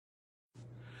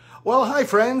Well, hi,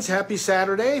 friends. Happy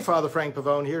Saturday. Father Frank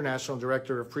Pavone here, National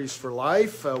Director of Priests for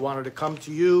Life. I wanted to come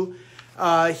to you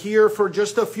here for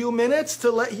just a few minutes to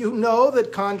let you know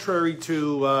that contrary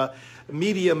to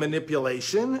media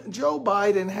manipulation, Joe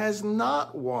Biden has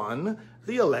not won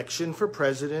the election for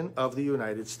President of the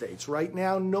United States. Right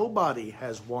now, nobody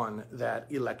has won that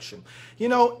election. You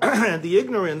know, the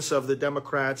ignorance of the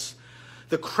Democrats,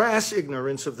 the crass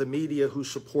ignorance of the media who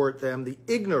support them, the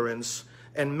ignorance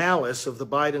and malice of the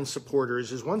Biden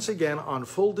supporters is once again on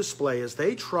full display as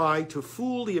they try to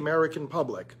fool the American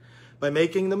public by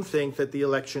making them think that the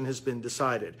election has been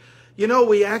decided. You know,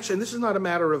 we actually, and this is not a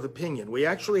matter of opinion, we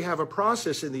actually have a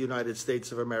process in the United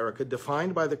States of America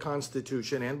defined by the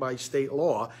Constitution and by state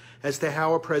law as to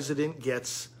how a president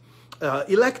gets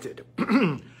elected.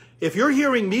 If you're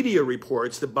hearing media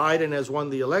reports that Biden has won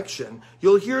the election,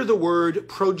 you'll hear the word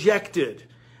projected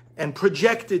and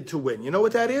projected to win. You know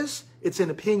what that is? It's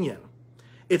an opinion.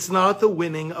 It's not the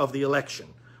winning of the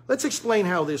election. Let's explain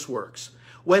how this works.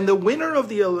 When the winner of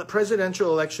the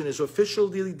presidential election is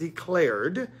officially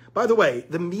declared, by the way,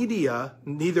 the media,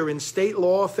 neither in state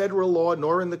law, federal law,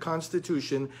 nor in the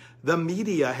Constitution, the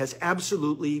media has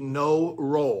absolutely no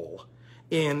role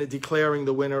in declaring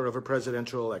the winner of a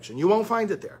presidential election. You won't find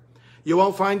it there. You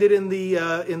won't find it in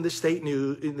the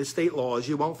state laws.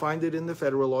 You won't find it in the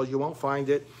federal laws. You won't find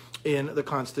it in the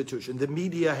Constitution. The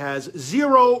media has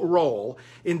zero role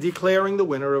in declaring the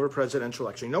winner of a presidential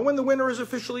election. You know when the winner is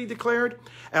officially declared?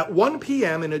 At 1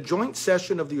 p.m. in a joint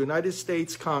session of the United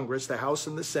States Congress, the House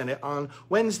and the Senate, on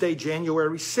Wednesday,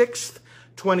 January 6th,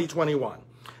 2021.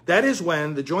 That is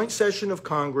when the joint session of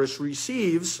Congress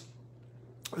receives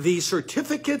the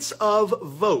certificates of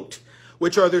vote,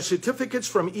 which are the certificates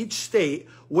from each state,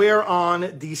 where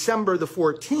on December the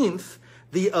 14th,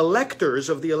 the electors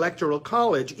of the Electoral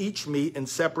College each meet in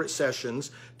separate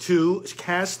sessions to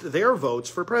cast their votes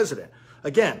for president.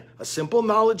 Again, a simple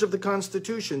knowledge of the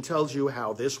Constitution tells you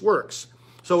how this works.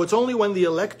 So it's only when the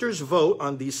electors vote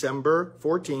on December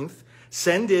 14th,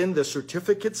 send in the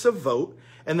certificates of vote,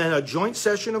 and then a joint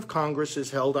session of Congress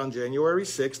is held on January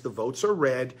 6th, the votes are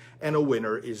read, and a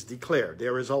winner is declared.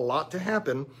 There is a lot to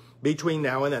happen between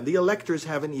now and then. The electors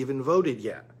haven't even voted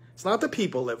yet. It's not the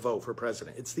people that vote for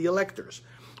president. It's the electors.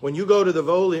 When you go to the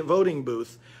voting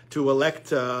booth to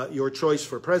elect your choice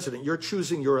for president, you're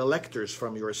choosing your electors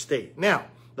from your state. Now,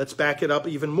 let's back it up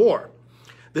even more.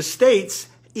 The states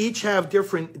each have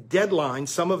different deadlines.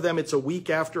 Some of them it's a week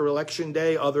after election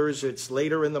day. Others it's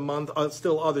later in the month.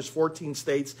 Still others, 14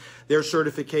 states, their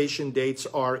certification dates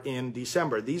are in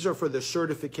December. These are for the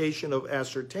certification of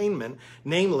ascertainment,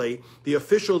 namely the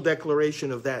official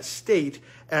declaration of that state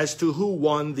as to who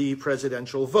won the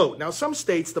presidential vote. Now, some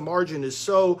states, the margin is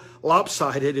so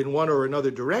lopsided in one or another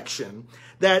direction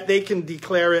that they can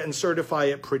declare it and certify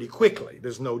it pretty quickly.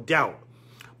 There's no doubt.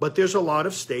 But there's a lot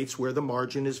of states where the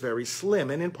margin is very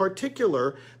slim. And in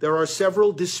particular, there are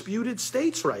several disputed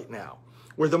states right now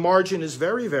where the margin is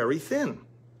very, very thin.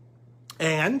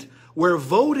 And where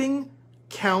voting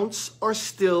counts are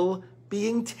still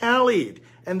being tallied.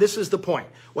 And this is the point.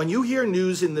 When you hear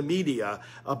news in the media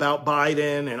about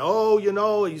Biden and, oh, you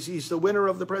know, he's the winner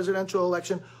of the presidential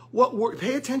election,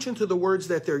 pay attention to the words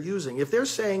that they're using. If they're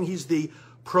saying he's the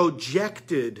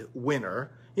projected winner,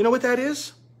 you know what that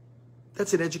is?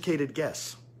 That's an educated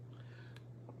guess.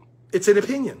 It's an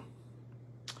opinion.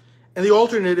 And the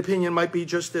alternate opinion might be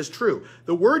just as true.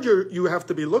 The word you have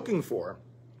to be looking for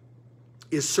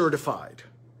is certified.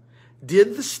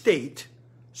 Did the state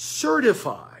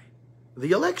certify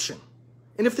the election?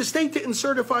 And if the state didn't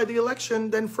certify the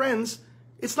election, then friends,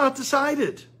 it's not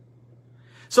decided.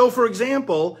 So for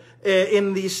example,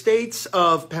 in the states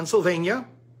of Pennsylvania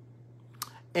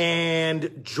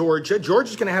and Georgia's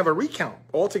going to have a recount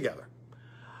altogether.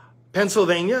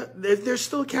 Pennsylvania, they're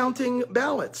still counting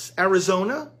ballots.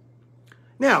 Arizona.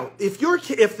 Now, if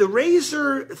the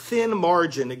razor-thin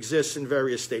margin exists in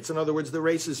various states, in other words, the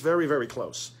race is very, very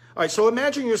close. All right, so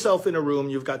imagine yourself in a room,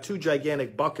 you've got two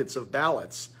gigantic buckets of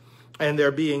ballots, and they're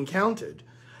being counted.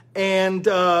 And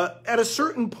at a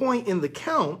certain point in the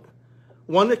count,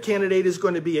 one candidate is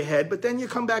going to be ahead, but then you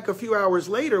come back a few hours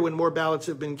later when more ballots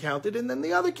have been counted, and then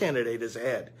the other candidate is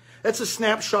ahead. That's a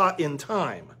snapshot in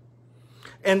time.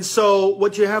 And so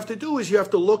what you have to do is you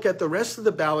have to look at the rest of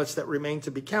the ballots that remain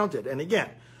to be counted. And again,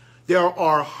 there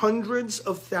are hundreds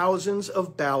of thousands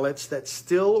of ballots that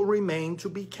still remain to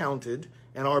be counted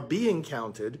and are being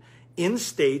counted in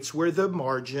states where the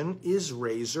margin is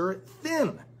razor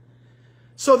thin.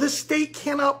 So the state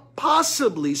cannot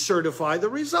possibly certify the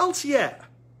results yet.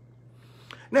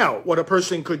 Now, what a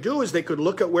person could do is they could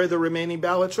look at where the remaining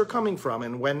ballots are coming from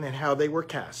and when and how they were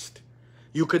cast.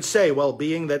 You could say, well,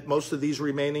 being that most of these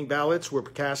remaining ballots were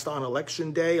cast on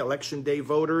election day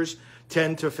voters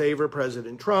tend to favor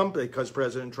President Trump because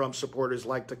President Trump's supporters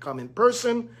like to come in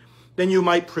person, then you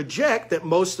might project that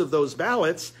most of those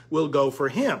ballots will go for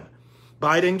him.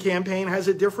 Biden campaign has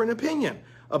a different opinion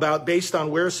about based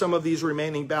on where some of these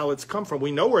remaining ballots come from.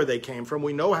 We know where they came from.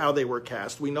 We know how they were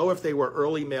cast. We know if they were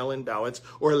early mail-in ballots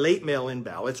or late mail-in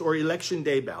ballots or election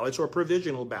day ballots or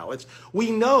provisional ballots.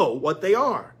 We know what they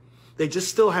are. They just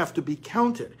still have to be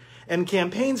counted. And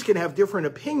campaigns can have different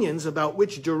opinions about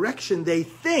which direction they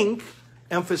think,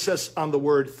 emphasis on the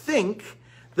word think,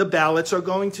 the ballots are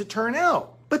going to turn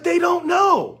out. But they don't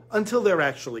know until they're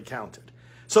actually counted.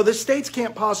 So the states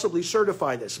can't possibly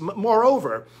certify this.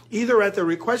 Moreover, either at the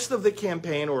request of the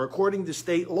campaign or according to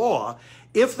state law,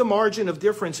 if the margin of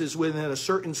difference is within a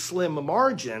certain slim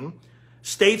margin,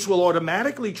 states will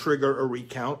automatically trigger a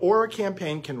recount, or a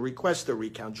campaign can request a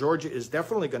recount. Georgia is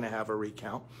definitely going to have a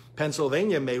recount.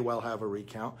 Pennsylvania may well have a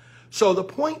recount. So the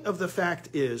point of the fact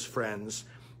is, friends,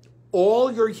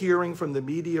 all you're hearing from the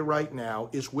media right now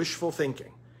is wishful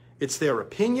thinking. It's their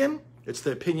opinion. It's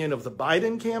the opinion of the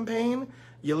Biden campaign.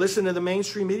 You listen to the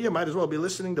mainstream media, might as well be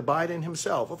listening to Biden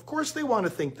himself. Of course they want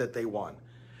to think that they won.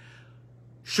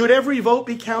 Should every vote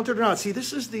be counted or not? See,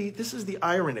 this is the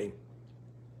irony.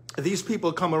 These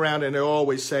people come around and they're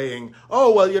always saying,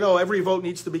 oh, well, you know, every vote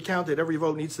needs to be counted. Every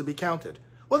vote needs to be counted.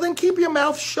 Well, then keep your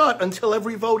mouth shut until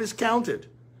every vote is counted.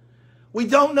 We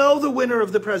don't know the winner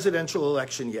of the presidential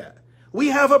election yet. We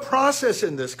have a process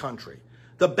in this country.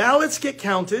 The ballots get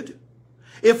counted.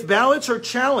 If ballots are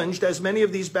challenged, as many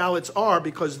of these ballots are,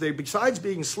 because they, besides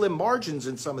being slim margins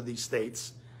in some of these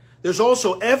states, there's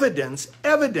also evidence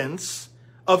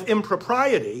of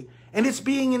impropriety, and it's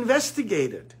being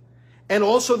investigated. And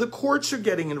also the courts are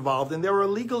getting involved, and there are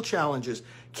legal challenges.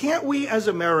 Can't we as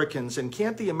Americans, and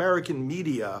can't the American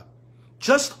media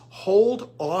just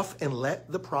hold off and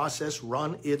let the process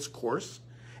run its course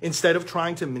instead of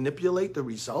trying to manipulate the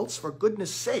results? For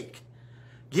goodness sake,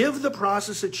 give the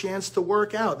process a chance to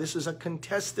work out. This is a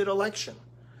contested election.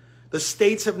 The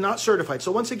states have not certified.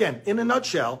 So once again, in a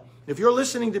nutshell, if you're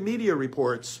listening to media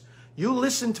reports, you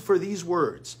listen for these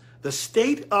words. The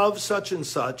state of such and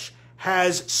such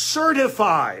has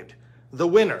certified the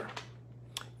winner.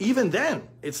 Even then,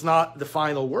 it's not the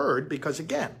final word because,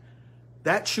 again,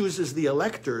 that chooses the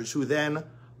electors who then,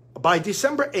 by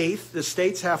December 8th, the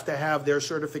states have to have their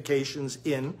certifications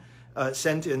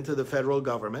sent into the federal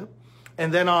government.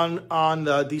 And then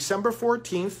on December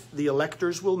 14th, the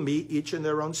electors will meet each in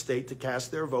their own state to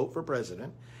cast their vote for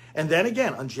president. And then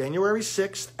again, on January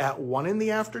 6th at 1 in the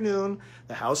afternoon,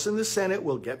 the House and the Senate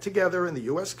will get together in the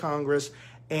U.S. Congress,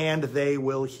 and they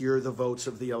will hear the votes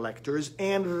of the electors.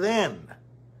 And then,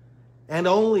 and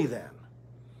only then,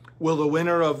 will the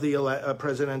winner of the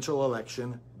presidential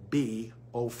election be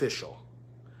official.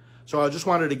 So I just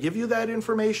wanted to give you that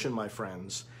information, my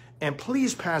friends. And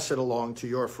please pass it along to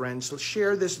your friends. So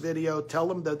share this video. Tell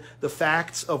them the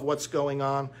facts of what's going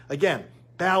on. Again,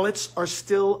 ballots are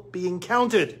still being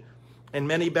counted, and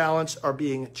many ballots are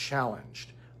being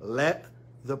challenged. Let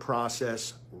the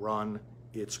process run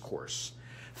its course.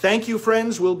 Thank you,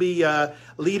 friends. We'll be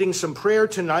leading some prayer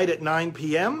tonight at 9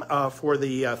 p.m. For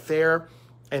the fair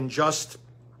and just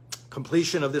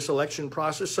completion of this election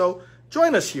process. So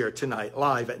join us here tonight,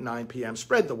 live at 9 p.m.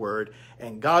 Spread the word,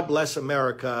 and God bless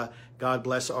America. God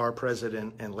bless our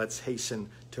president, and let's hasten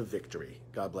to victory.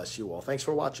 God bless you all. Thanks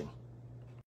for watching.